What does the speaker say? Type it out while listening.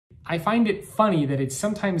I find it funny that it's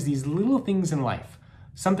sometimes these little things in life,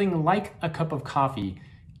 something like a cup of coffee,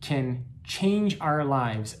 can change our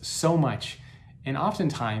lives so much. And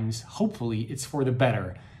oftentimes, hopefully, it's for the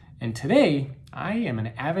better. And today, I am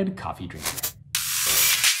an avid coffee drinker.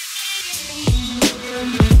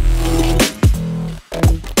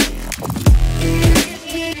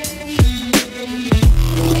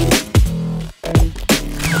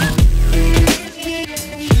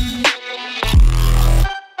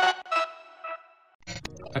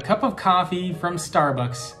 A cup of coffee from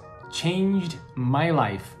Starbucks changed my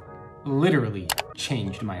life, literally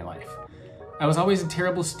changed my life. I was always a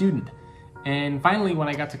terrible student, and finally when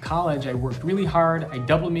I got to college, I worked really hard. I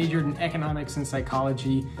double majored in economics and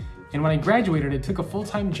psychology, and when I graduated, I took a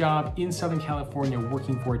full-time job in Southern California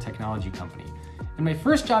working for a technology company. And my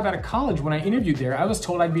first job out of college, when I interviewed there, I was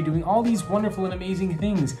told I'd be doing all these wonderful and amazing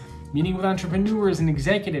things, meeting with entrepreneurs and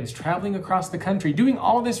executives, traveling across the country, doing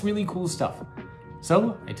all this really cool stuff.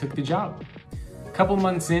 So I took the job. A couple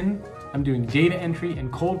months in, I'm doing data entry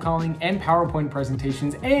and cold calling and PowerPoint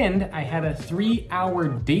presentations, and I had a 3-hour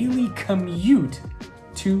daily commute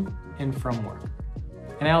to and from work.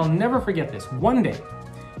 And I'll never forget this. One day,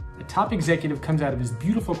 a top executive comes out of his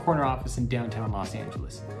beautiful corner office in downtown Los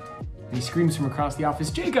Angeles. And he screams from across the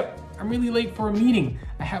office, "Jacob, I'm really late for a meeting.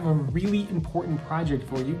 I have a really important project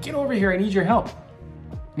for you. Get over here, I need your help."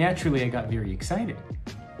 Naturally, I got very excited.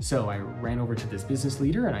 So I ran over to this business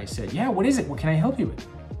leader and I said, "Yeah, what is it? What can I help you with?"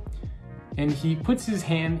 And he puts his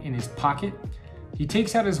hand in his pocket. He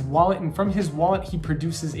takes out his wallet, and from his wallet, he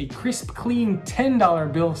produces a crisp, clean $10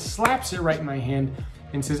 bill, slaps it right in my hand,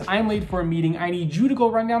 and says, "I'm late for a meeting. I need you to go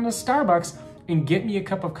run down to Starbucks and get me a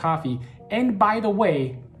cup of coffee. And by the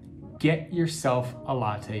way, get yourself a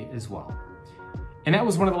latte as well." And that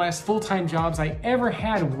was one of the last full-time jobs I ever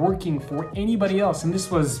had working for anybody else. And this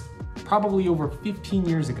was probably over 15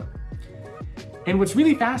 years ago. And what's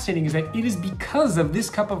really fascinating is that it is because of this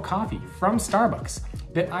cup of coffee from Starbucks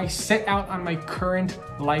that I set out on my current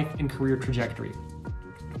life and career trajectory.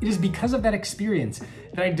 It is because of that experience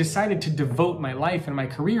that I decided to devote my life and my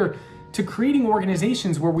career to creating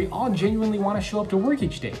organizations where we all genuinely want to show up to work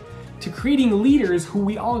each day, to creating leaders who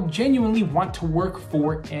we all genuinely want to work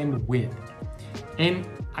for and with. And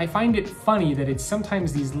I find it funny that it's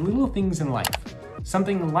sometimes these little things in life,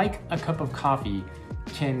 something like a cup of coffee,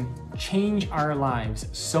 can change our lives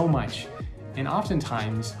so much. And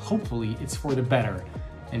oftentimes, hopefully, it's for the better.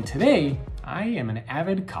 And today, I am an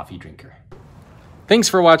avid coffee drinker. Thanks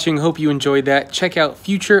for watching. Hope you enjoyed that. Check out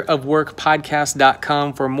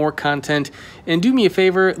futureofworkpodcast.com for more content. And do me a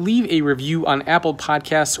favor, leave a review on Apple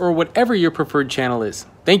Podcasts or whatever your preferred channel is.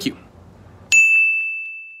 Thank you.